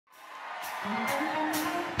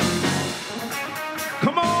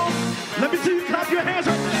Come on. Let me see you clap your hands.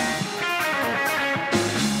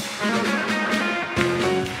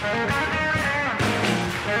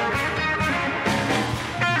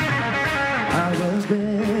 I was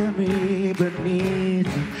buried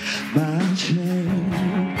beneath my shame.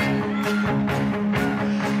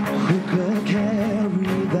 Who could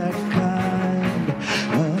carry that kind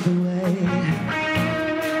of weight?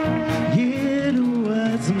 It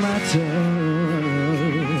was my turn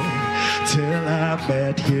till I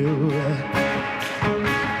met you.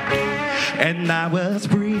 And I was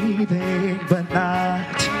breathing but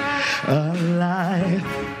not alive.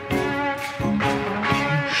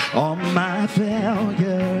 All my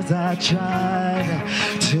failures I tried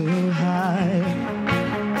to hide.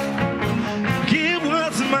 It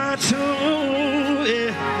was my turn,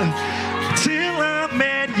 yeah, till I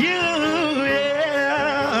met you.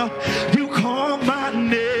 Yeah. You called my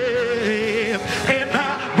name, and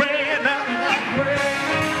I ran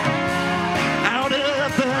out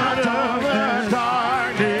of the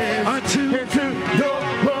darkness into your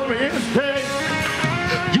glorious day.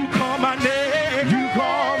 You called my name.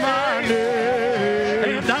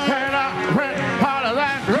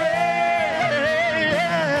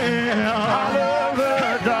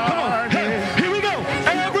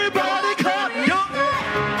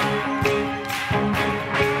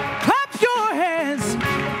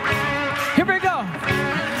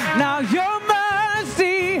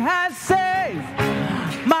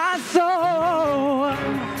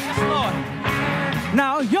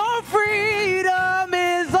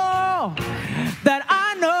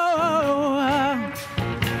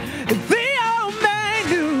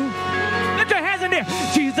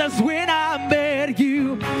 When I met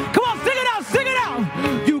you, come on, sing it out, sing it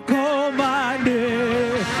out. You called my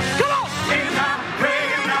name. Come on. And I ran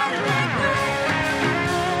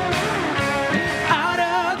out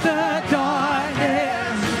of the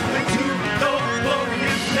darkness into your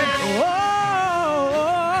glorious day. Oh,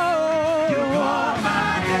 you called my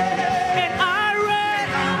name, and I ran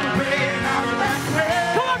out of that way.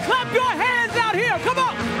 Come on, clap your hands out here. Come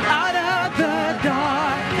on, out of the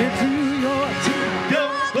dark into your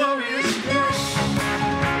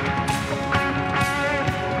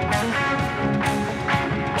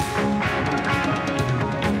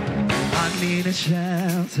need a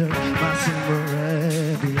shelter, my sin were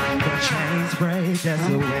heavy. The chains break, that's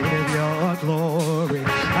the weight of your glory. I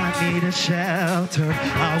need a shelter,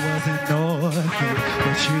 I was an orphan,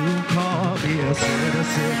 but you called me a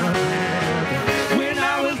citizen of heaven.